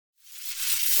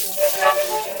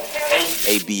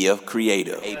ABF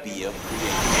Creative.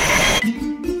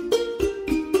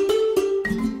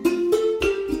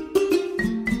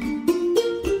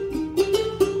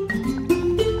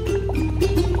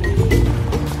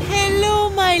 Hello,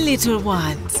 my little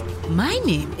ones. My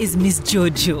name is Miss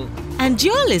Jojo, and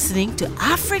you're listening to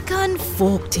African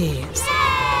Folk Tales.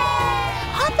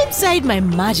 Hop inside my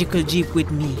magical jeep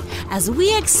with me as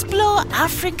we explore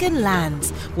African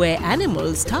lands where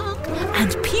animals talk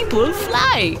and people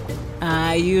fly.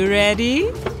 Are you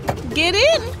ready? Get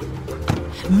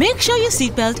in! Make sure your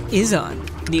seatbelt is on.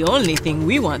 The only thing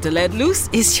we want to let loose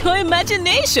is your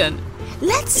imagination.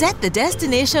 Let's set the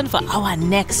destination for our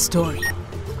next story.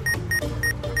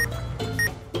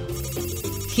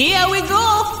 Here we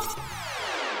go!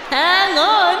 Hang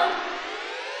on!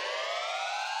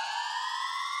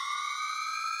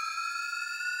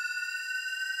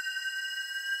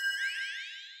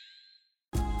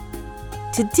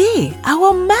 Today,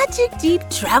 our magic jeep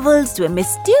travels to a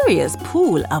mysterious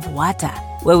pool of water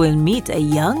where we'll meet a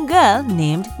young girl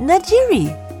named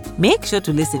Najiri. Make sure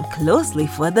to listen closely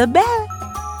for the bell.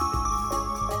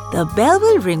 The bell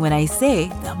will ring when I say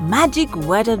the magic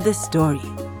word of the story.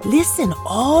 Listen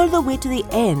all the way to the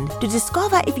end to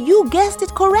discover if you guessed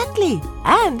it correctly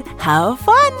and have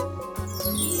fun.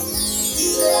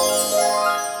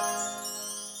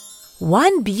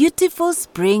 One beautiful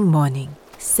spring morning,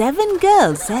 7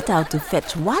 girls set out to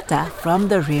fetch water from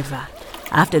the river.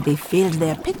 After they filled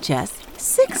their pitchers,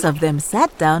 6 of them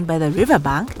sat down by the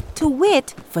riverbank to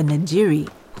wait for Najiri,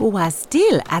 who was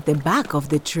still at the back of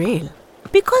the trail.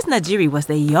 Because Najiri was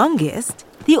the youngest,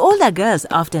 the older girls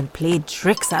often played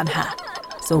tricks on her.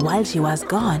 So while she was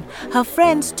gone, her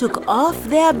friends took off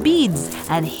their beads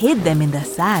and hid them in the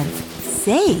sand,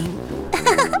 saying,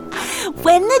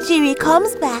 "When Najiri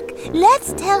comes back,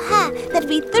 let's tell her that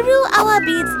we threw our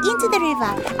beads into the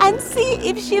river and see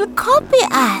if she'll copy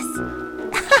us."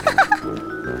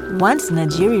 Once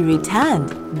Najiri returned,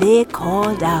 they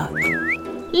called out,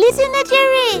 "Listen,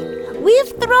 Najiri!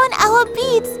 We've thrown our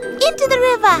beads into the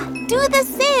river. Do the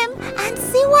same and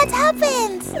see what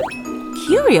happens."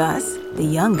 Curious, the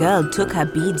young girl took her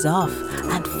beads off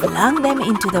and flung them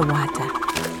into the water.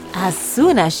 As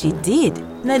soon as she did,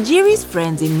 Najiri's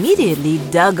friends immediately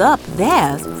dug up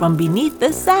theirs from beneath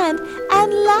the sand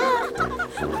and laughed.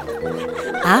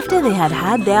 After they had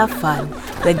had their fun,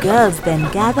 the girls then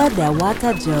gathered their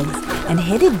water jugs and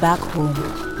headed back home,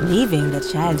 leaving the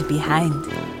child behind.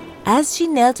 As she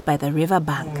knelt by the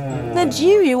riverbank,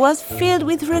 Najiri was filled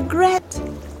with regret.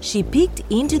 She peeked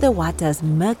into the water's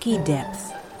murky depths,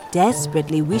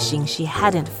 desperately wishing she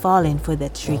hadn't fallen for the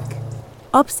trick.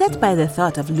 Upset by the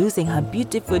thought of losing her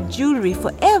beautiful jewelry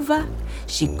forever,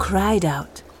 she cried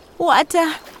out,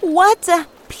 "Water, water,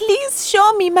 please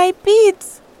show me my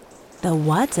beads." The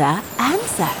water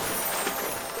answered,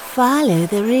 "Follow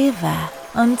the river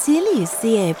until you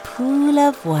see a pool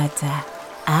of water.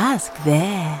 Ask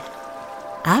there."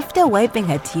 After wiping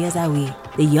her tears away,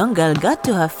 the young girl got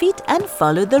to her feet and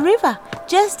followed the river,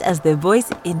 just as the voice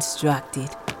instructed.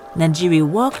 Najiri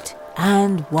walked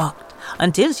and walked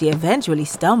until she eventually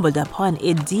stumbled upon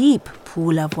a deep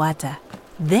pool of water.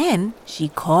 Then she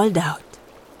called out,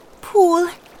 "Pool,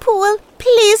 pool,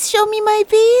 please show me my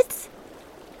beads."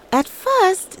 At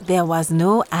first, there was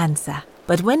no answer,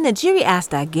 but when Najiri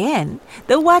asked again,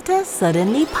 the water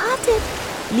suddenly parted,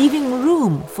 leaving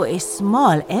room for a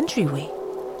small entryway.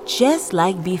 Just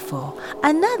like before,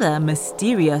 another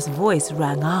mysterious voice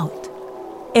rang out.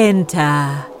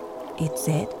 "Enter," it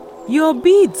said. "Your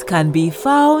beads can be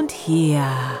found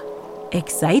here."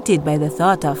 Excited by the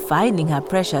thought of finding her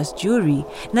precious jewelry,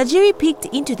 Najiri peeked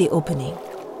into the opening.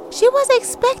 She was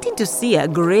expecting to see a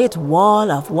great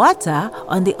wall of water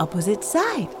on the opposite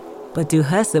side. But to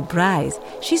her surprise,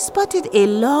 she spotted a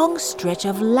long stretch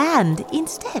of land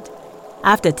instead.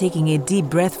 After taking a deep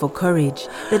breath for courage,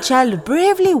 the child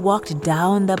bravely walked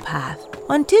down the path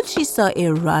until she saw a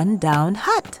run-down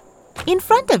hut. In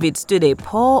front of it stood a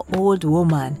poor old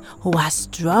woman who was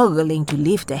struggling to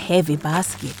lift a heavy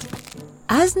basket.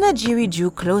 As Najiri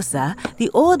drew closer, the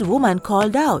old woman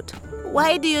called out,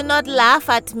 "Why do you not laugh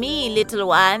at me, little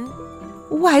one?"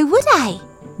 "Why would I?"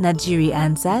 Najiri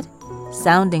answered,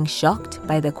 sounding shocked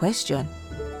by the question.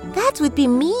 "That would be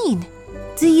mean.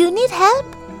 Do you need help?"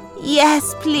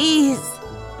 "Yes, please,"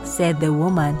 said the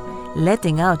woman,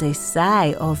 letting out a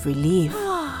sigh of relief.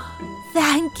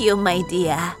 "Thank you, my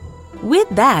dear." With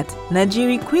that,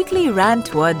 Najiri quickly ran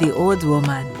toward the old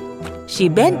woman. She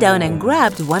bent down and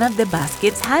grabbed one of the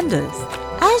basket's handles.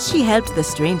 As she helped the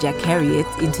stranger carry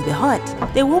it into the hut,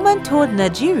 the woman told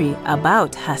Najiri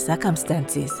about her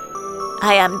circumstances.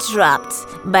 I am trapped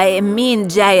by a mean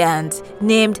giant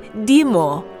named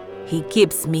Dimo. He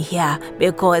keeps me here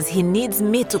because he needs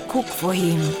me to cook for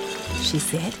him, she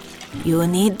said. You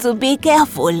need to be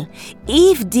careful.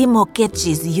 If Dimo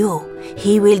catches you,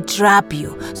 he will trap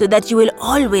you so that you will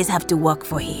always have to work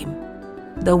for him.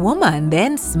 The woman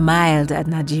then smiled at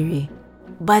Najiri.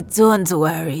 But don't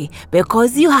worry,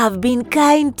 because you have been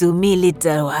kind to me,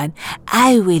 little one.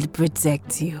 I will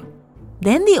protect you.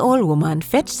 Then the old woman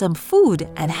fetched some food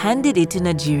and handed it to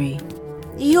Najiri.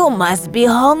 You must be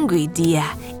hungry, dear.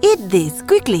 Eat this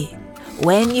quickly.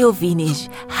 When you finish,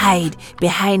 hide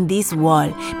behind this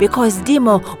wall because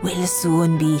Dimo will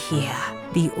soon be here.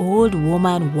 The old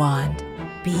woman warned.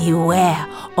 Beware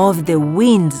of the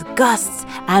winds, gusts,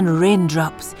 and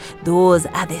raindrops. Those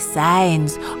are the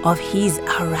signs of his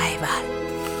arrival.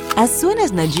 As soon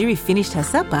as Najiri finished her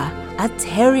supper, a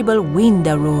terrible wind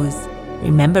arose.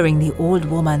 Remembering the old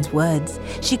woman's words,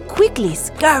 she quickly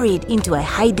scurried into a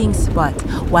hiding spot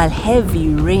while heavy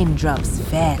raindrops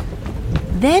fell.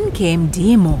 Then came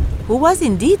Dimo, who was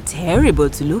indeed terrible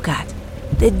to look at.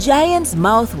 The giant's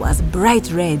mouth was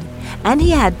bright red, and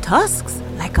he had tusks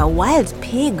like a wild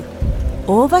pig.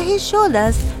 Over his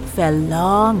shoulders fell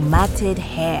long matted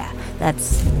hair that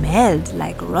smelled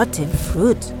like rotten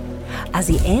fruit. As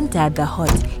he entered the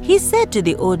hut, he said to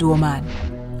the old woman,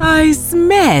 I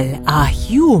smell a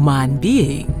human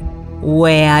being.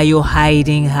 Where are you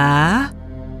hiding her?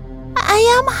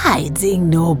 I am hiding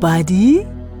nobody,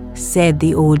 said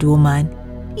the old woman.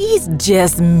 It's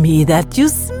just me that you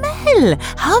smell.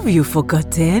 Have you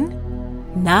forgotten?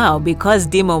 Now, because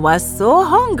Dimo was so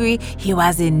hungry, he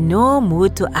was in no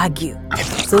mood to argue.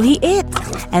 So he ate,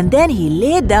 and then he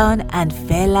lay down and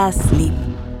fell asleep.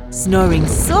 Snoring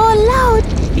so loud,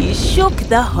 he shook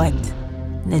the hut.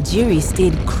 Najiri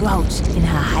stayed crouched in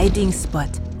her hiding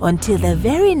spot until the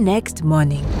very next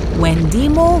morning, when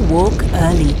Dimo woke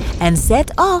early and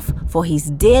set off for his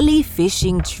daily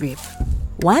fishing trip.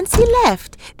 Once he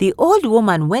left, the old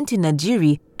woman went to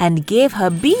Najiri and gave her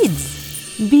beads.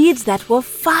 Beads that were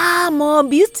far more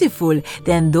beautiful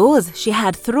than those she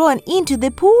had thrown into the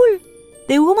pool.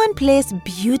 The woman placed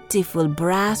beautiful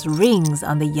brass rings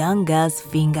on the young girl's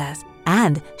fingers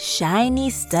and shiny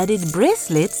studded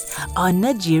bracelets on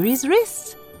Najiri's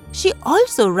wrists. She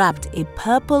also wrapped a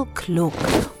purple cloak,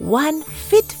 one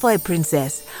fit for a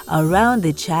princess, around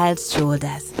the child's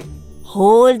shoulders.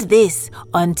 Hold this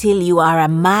until you are a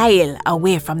mile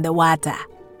away from the water,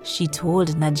 she told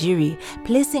Najiri,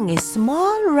 placing a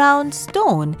small round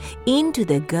stone into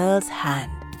the girl's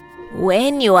hand.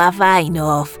 When you are far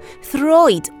enough, throw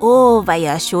it over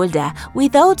your shoulder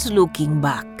without looking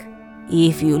back.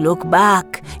 If you look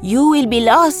back, you will be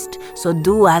lost, so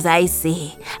do as I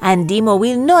say, and Dimo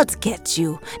will not catch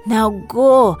you. Now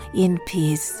go in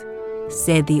peace,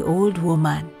 said the old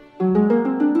woman.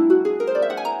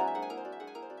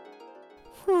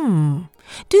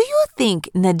 Do you think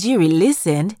Najiri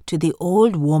listened to the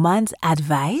old woman's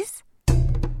advice?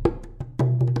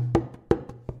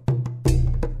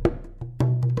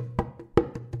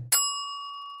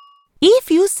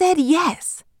 If you said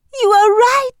yes, you are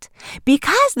right.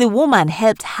 Because the woman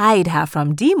helped hide her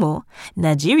from Dimo,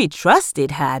 Najiri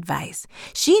trusted her advice.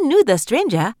 She knew the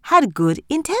stranger had good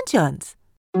intentions.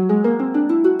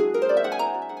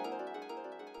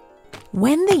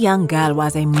 When the young girl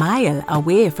was a mile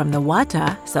away from the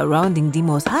water surrounding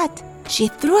Dimo's hut, she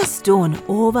threw a stone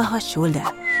over her shoulder,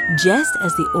 just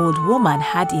as the old woman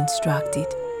had instructed.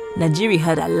 Najiri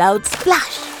heard a loud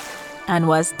splash and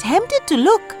was tempted to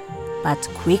look, but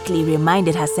quickly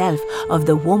reminded herself of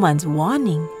the woman's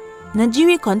warning.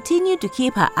 Najiri continued to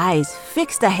keep her eyes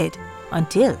fixed ahead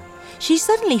until she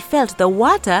suddenly felt the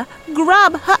water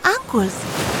grab her ankles.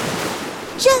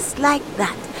 Just like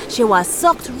that, she was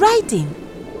sucked right in.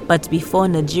 But before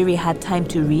Najiri had time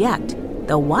to react,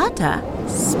 the water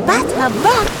spat her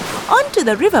back onto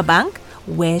the riverbank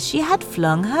where she had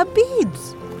flung her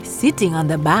beads. Sitting on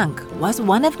the bank was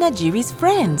one of Najiri's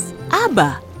friends,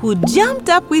 Abba, who jumped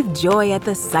up with joy at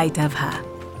the sight of her.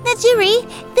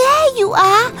 Najiri, there you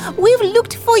are! We've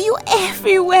looked for you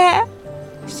everywhere!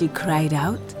 She cried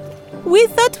out. We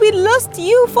thought we'd lost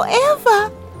you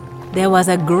forever! There was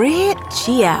a great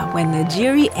cheer when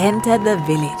Najiri entered the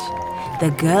village.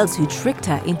 The girls who tricked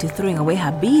her into throwing away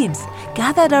her beads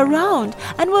gathered around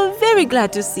and were very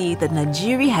glad to see that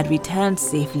Najiri had returned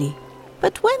safely.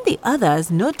 But when the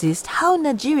others noticed how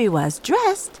Najiri was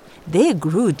dressed, they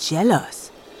grew jealous.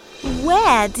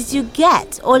 Where did you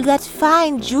get all that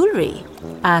fine jewelry?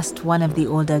 Asked one of the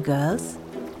older girls.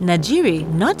 Najiri,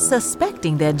 not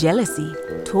suspecting their jealousy,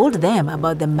 told them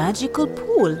about the magical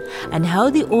pool and how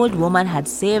the old woman had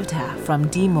saved her from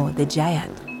Dimo the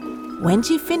giant. When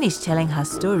she finished telling her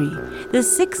story, the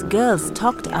 6 girls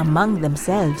talked among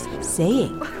themselves,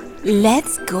 saying,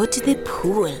 Let's go to the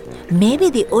pool. Maybe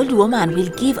the old woman will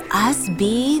give us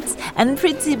beads and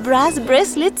pretty brass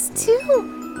bracelets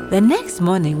too. The next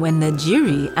morning, when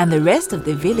Najiri and the rest of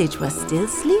the village was still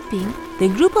sleeping, the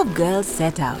group of girls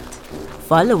set out.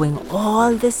 Following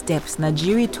all the steps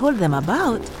Najiri told them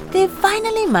about, they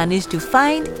finally managed to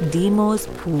find Dimo's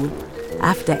pool.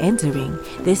 After entering,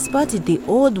 they spotted the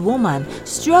old woman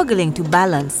struggling to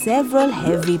balance several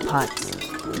heavy pots.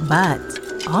 But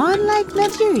unlike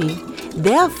Najiri,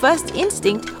 their first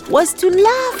instinct was to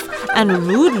laugh and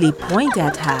rudely point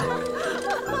at her.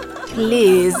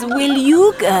 Please, will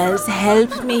you girls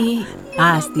help me?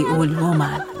 Asked the old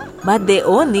woman, but they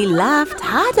only laughed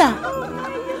harder.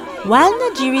 While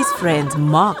Najiri's friends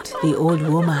mocked the old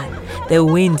woman, the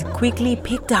wind quickly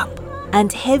picked up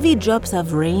and heavy drops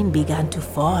of rain began to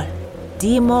fall.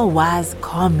 Dimo was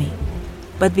coming,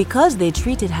 but because they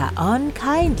treated her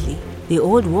unkindly, the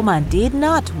old woman did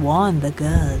not warn the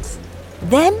girls.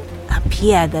 Then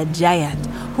appeared the giant,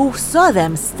 who saw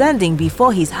them standing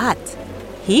before his hut.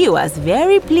 He was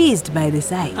very pleased by the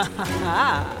sight.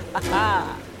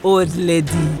 Old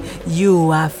lady,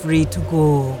 you are free to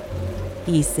go,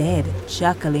 he said,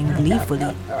 chuckling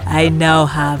gleefully. I now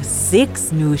have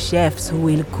 6 new chefs who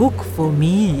will cook for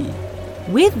me.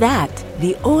 With that,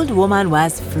 the old woman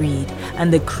was freed,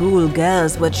 and the cruel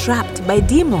girls were trapped by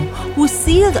Dimo, who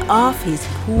sealed off his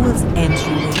pool's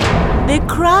entryway. They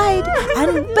cried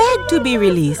and begged to be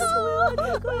released.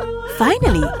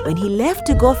 Finally, when he left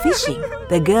to go fishing,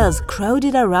 the girls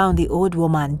crowded around the old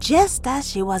woman just as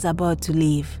she was about to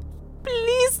leave.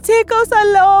 Please take us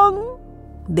along,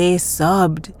 they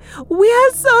sobbed. We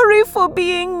are sorry for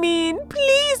being mean.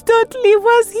 Please don't leave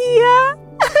us here.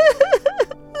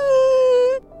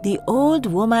 The old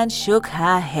woman shook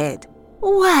her head.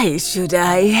 Why should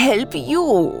I help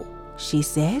you? She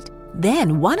said.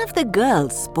 Then one of the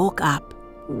girls spoke up.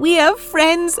 We are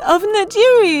friends of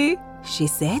Najiri, she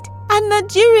said. And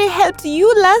Najiri helped you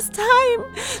last time.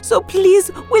 So please,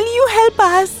 will you help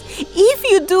us? If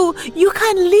you do, you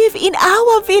can live in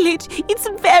our village. It's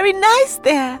very nice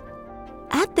there.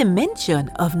 At the mention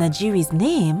of Najiri's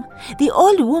name, the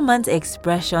old woman's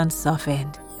expression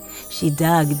softened. She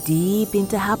dug deep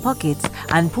into her pockets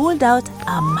and pulled out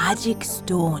a magic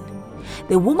stone.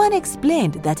 The woman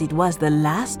explained that it was the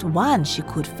last one she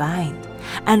could find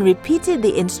and repeated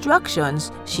the instructions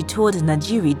she told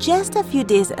Najiri just a few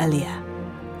days earlier.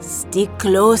 Stick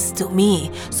close to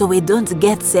me so we don't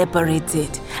get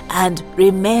separated. And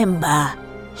remember,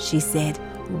 she said,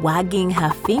 wagging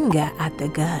her finger at the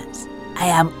girls, I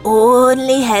am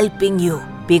only helping you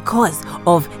because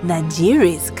of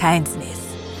Najiri's kindness.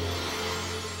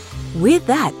 With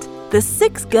that, the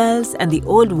 6 girls and the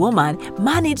old woman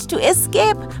managed to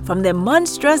escape from the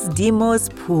monstrous Dimo's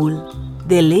pool.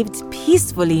 They lived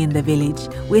peacefully in the village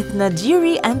with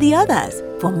Najiri and the others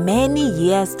for many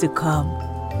years to come.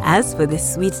 As for the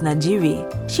sweet Najiri,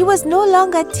 she was no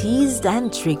longer teased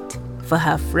and tricked, for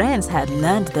her friends had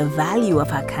learned the value of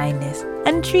her kindness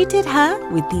and treated her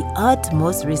with the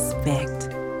utmost respect.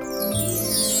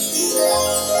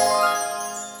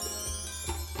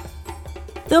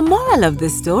 The moral of the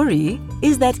story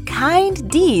is that kind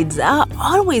deeds are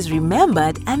always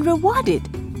remembered and rewarded.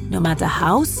 No matter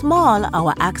how small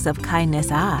our acts of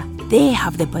kindness are, they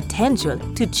have the potential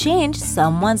to change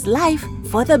someone's life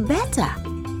for the better.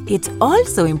 It's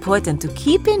also important to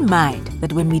keep in mind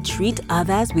that when we treat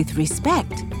others with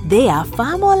respect, they are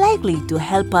far more likely to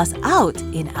help us out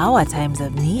in our times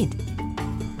of need.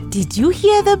 Did you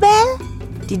hear the bell?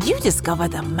 Did you discover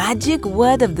the magic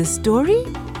word of the story?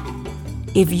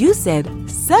 If you said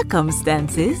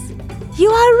circumstances, you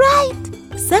are right.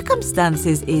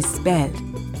 Circumstances is spelled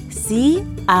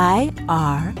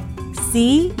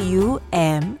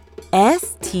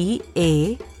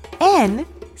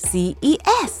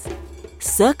C-I-R-C-U-M-S-T-A-N-C-E-S.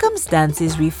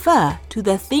 Circumstances refer to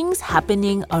the things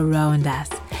happening around us.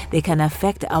 They can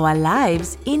affect our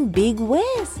lives in big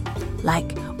ways,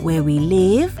 like where we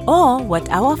live or what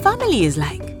our family is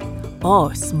like,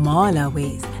 or smaller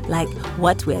ways, like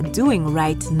what we're doing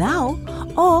right now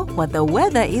or what the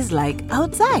weather is like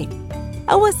outside.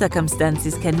 Our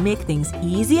circumstances can make things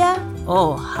easier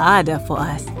or harder for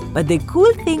us, but the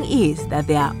cool thing is that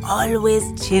they are always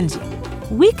changing.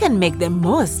 We can make the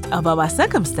most of our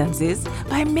circumstances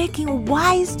by making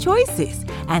wise choices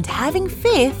and having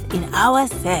faith in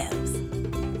ourselves.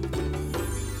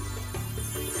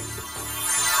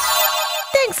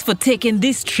 Thanks Thanks for taking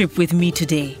this trip with me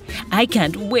today. I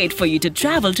can't wait for you to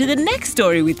travel to the next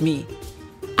story with me.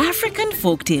 African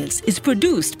Folktales is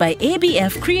produced by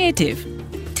ABF Creative.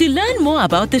 To learn more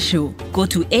about the show, go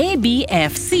to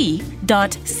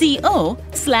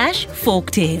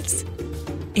abfc.co/folktales.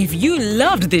 If you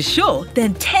loved this show,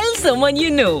 then tell someone you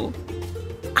know.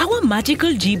 Our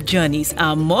magical Jeep journeys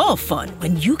are more fun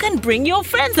when you can bring your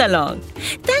friends along.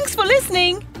 Thanks for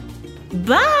listening.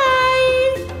 Bye!